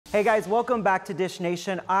Hey guys, welcome back to Dish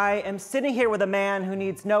Nation. I am sitting here with a man who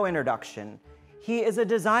needs no introduction. He is a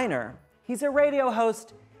designer. He's a radio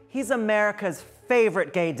host. He's America's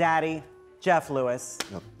favorite gay daddy, Jeff Lewis.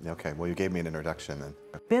 Okay, well, you gave me an introduction then.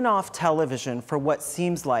 Been off television for what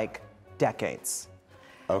seems like decades.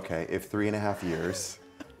 Okay, if 3.5 years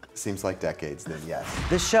seems like decades, then yes.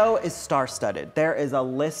 The show is star-studded. There is a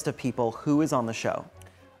list of people who is on the show.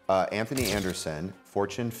 Anthony Anderson,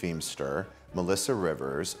 Fortune Feemster, Melissa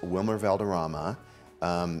Rivers, Wilmer Valderrama,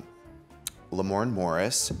 Lamorne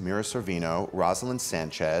Morris, Mira Sorvino, Rosalind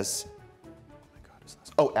Sanchez,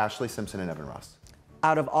 Ashley Simpson and Evan Ross.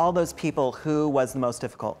 Out of all those people, who was the most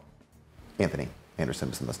difficult? Anthony Anderson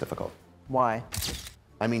was the most difficult. Why?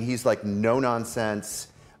 I mean, he's like no nonsense.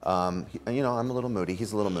 You know, I'm a little moody,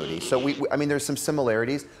 he's a little moody. So I mean, there's some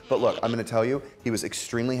similarities, but look, I'm gonna tell you, he was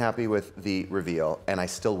extremely happy with the reveal, and I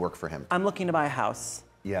still work for him. I'm looking to buy a house.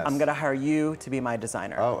 Yes. I'm gonna hire you to be my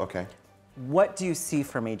designer. Oh, okay. What do you see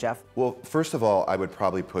for me, Jeff? Well, first of all, I would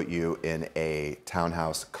probably put you in a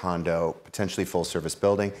townhouse, condo, potentially full-service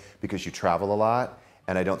building, because you travel a lot,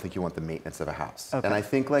 and I don't think you want the maintenance of a house. Okay. And I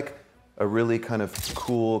think like a really kind of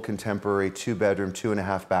cool, contemporary, 2-bedroom,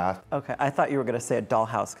 2.5 bath. Okay, I thought you were gonna say a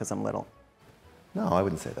dollhouse because I'm little. No, I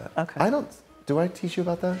wouldn't say that. Okay. Do I teach you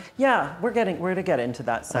about that? Yeah, we're gonna get into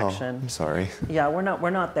that section. Oh, I'm sorry. Yeah, we're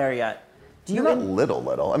not there yet. You're not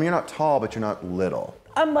little. I mean, you're not tall, but you're not little.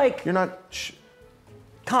 I'm like... You're not...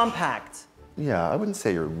 compact. Yeah, I wouldn't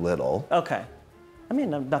say you're little. Okay. I mean,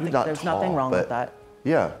 there's nothing wrong with that.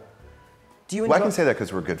 Yeah. Do you enjoy... Well, I can say that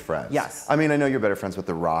because we're good friends. Yes. I mean, I know you're better friends with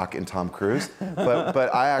The Rock and Tom Cruise,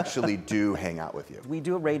 but I actually do hang out with you. We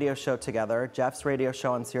do a radio show together, Jeff's radio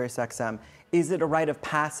show on SiriusXM. Is it a rite of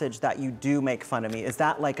passage that you do make fun of me? Is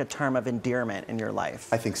that like a term of endearment in your life?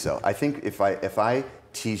 I think so. I think if I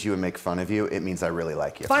tease you and make fun of you, it means I really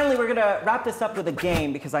like you. Finally, we're gonna wrap this up with a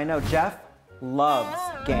game because I know Jeff loves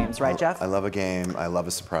games, right, Jeff? I love a game. I love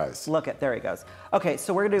a surprise. Look it, there he goes. Okay,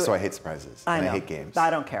 so we're gonna do... So I hate surprises. I know. And I hate games. I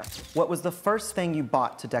don't care. What was the first thing you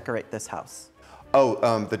bought to decorate this house?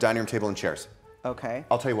 Oh, the dining room table and chairs. Okay.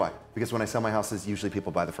 I'll tell you why. Because when I sell my houses, usually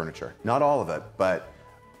people buy the furniture. Not all of it, but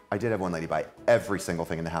I did have one lady buy every single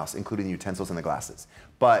thing in the house, including the utensils and the glasses.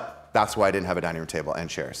 But that's why I didn't have a dining room table and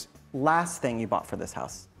chairs. Last thing you bought for this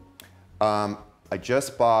house? I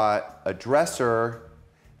just bought a dresser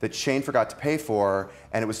that Shane forgot to pay for,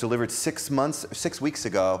 and it was delivered 6 weeks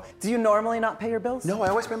ago. Do you normally not pay your bills? No, I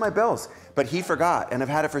always pay my bills, but he forgot, and I've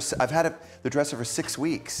had the dresser for 6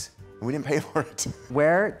 weeks, and we didn't pay for it.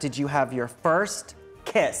 Where did you have your first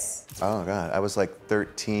kiss? Oh God, I was like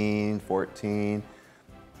 13, 14.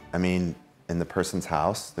 I mean, in the person's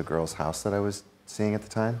house, the girl's house that I was seeing at the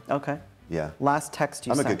time. Okay. Yeah. Last text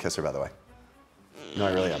you sent. I'm a good kisser, by the way. No,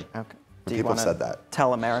 I really am. Okay. People have said that.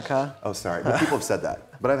 Tell America? Oh, sorry. But people have said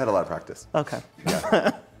that. But I've had a lot of practice. Okay.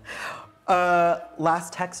 Yeah.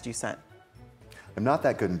 Last text you sent. I'm not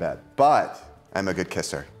that good in bed, but I'm a good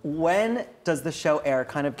kisser. When does the show air?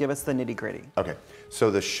 Kind of give us the nitty-gritty. Okay.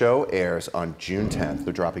 So the show airs on June 10th.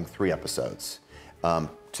 They're dropping 3 episodes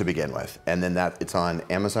to begin with. And then it's on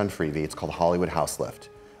Amazon Freevee. It's called Hollywood Houselift.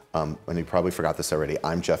 And you probably forgot this already.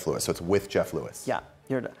 I'm Jeff Lewis. So it's with Jeff Lewis. Yeah.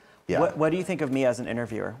 Yeah. What do you think of me as an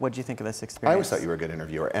interviewer? What do you think of this experience? I always thought you were a good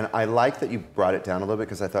interviewer. And I like that you brought it down a little bit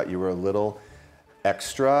because I thought you were a little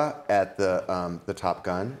extra at the Top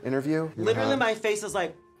Gun interview. Literally my face is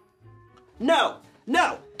like, no,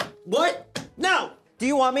 what? No. Do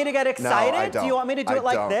you want me to get excited? No, I don't. Do you want me to do it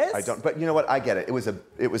like this? I don't. But you know what? I get it. It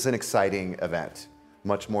was an exciting event,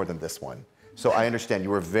 much more than this one. So I understand you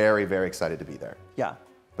were very, very excited to be there. Yeah.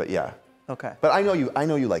 But yeah. Okay. But I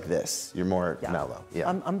know you like this. You're more mellow. Yeah.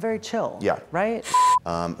 I'm very chill. Yeah. Right? Who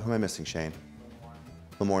am I missing, Shane?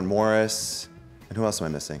 Lamorne Morris. And who else am I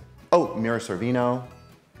missing? Oh, Mira Sorvino.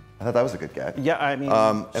 I thought that was a good get. Yeah, I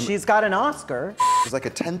mean, she's got an Oscar. It was like a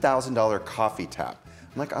 $10,000 coffee tap.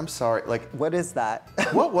 I'm like, I'm sorry. Like, what is that?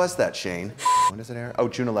 What was that, Shane? When does it air? Oh,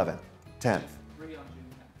 June 11th. 10th.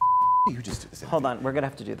 You just did this. Hold on, we're gonna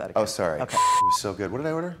have to do that again. Oh, sorry. Okay. It was so good. What did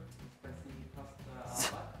I order?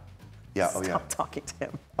 Yeah, Stop talking to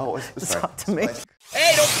him. Oh, sorry. Talk to me.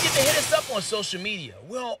 Hey, don't forget to hit us up on social media.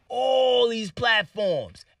 We're on all these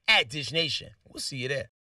platforms at Dish Nation. We'll see you there.